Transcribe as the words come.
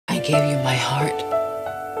gave you my heart,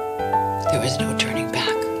 there was no turning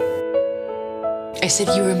back. I said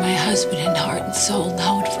you were my husband in heart and soul,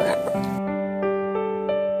 now and forever.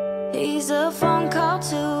 He's a phone call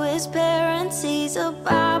to his parents. He's a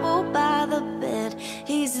Bible by the bed.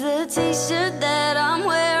 He's the t-shirt that I'm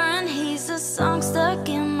wearing. He's a song stuck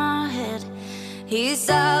in my head. He's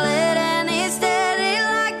solid and he's steady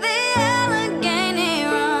like the Allegheny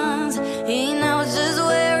runs. He knows just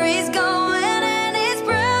where he's going and he's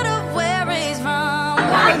proud of where he's from.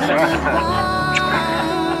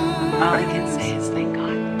 All I can say is thank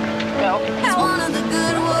God. Well, he's one of the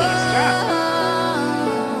good ones.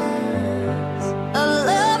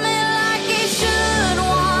 Love me like he should,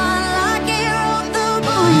 one like he wrote the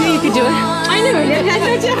book. I knew you could do it. I knew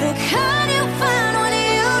it. The kind you find when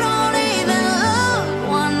you don't even look.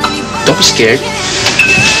 One that you Don't be scared.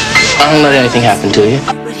 I don't let anything happen to you.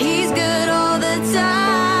 But he's good all the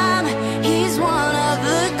time. He's one of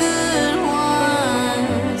the good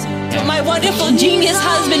ones. My wonderful genius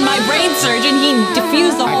husband, my brain surgeon, he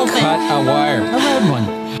diffused the whole thing. Cut a wire. A red one.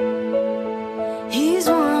 He's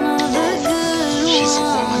one of the good She's a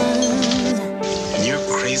ones. woman, and you're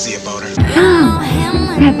crazy about her.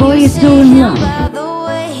 That boy is so in love. By the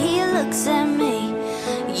way he looks at me,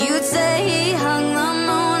 you'd say he hung the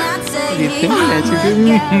moon. I'd say he hung the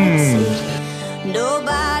galaxy.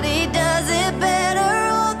 Nobody does it better.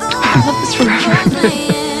 Although I love this forever.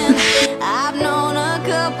 I've known a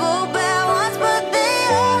couple bad ones, but they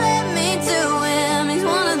all led me to him. He's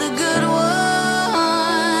one of the good ones.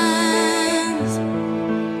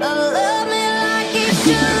 Love me like he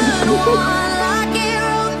should, one like he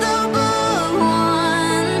wrote the book,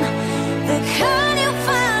 one the kind you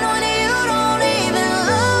find when you don't even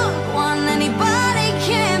look. One anybody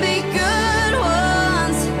can be good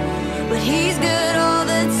ones, but he's good all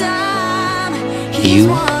the time. He's You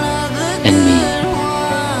one of the and me. good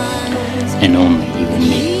ones. And only you and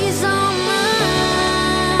me. He's on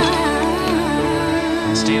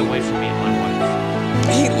mine. Stay away from me and my wife.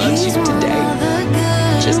 He loves you today,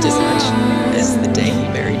 just as much as the day he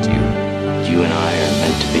married you. You and I are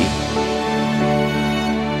meant to be.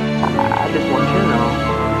 I just want you to know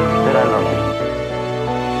that I love you.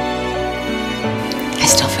 I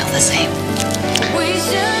still feel the same.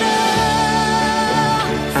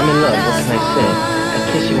 I'm in love, what can I say?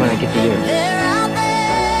 I kiss you when I get to you.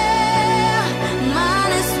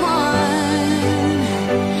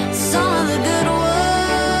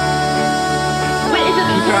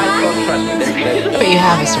 But you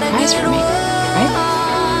have a surprise for me, right?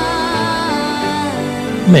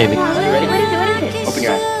 Maybe. Open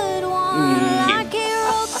your eyes.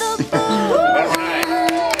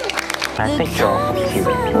 I think you're all cute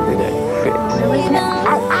every day.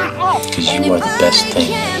 Because you are the best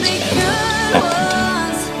thing that has ever happened to me.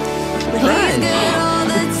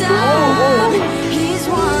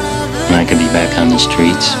 And I could be back on the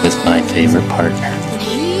streets with my favorite partner.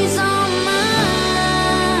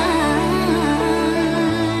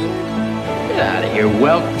 Get out of here,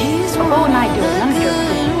 Well. Bo and I do it. None of your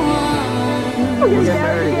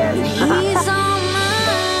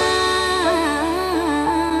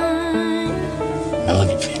I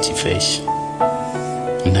love you, fancy face.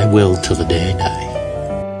 And I will till the day I die.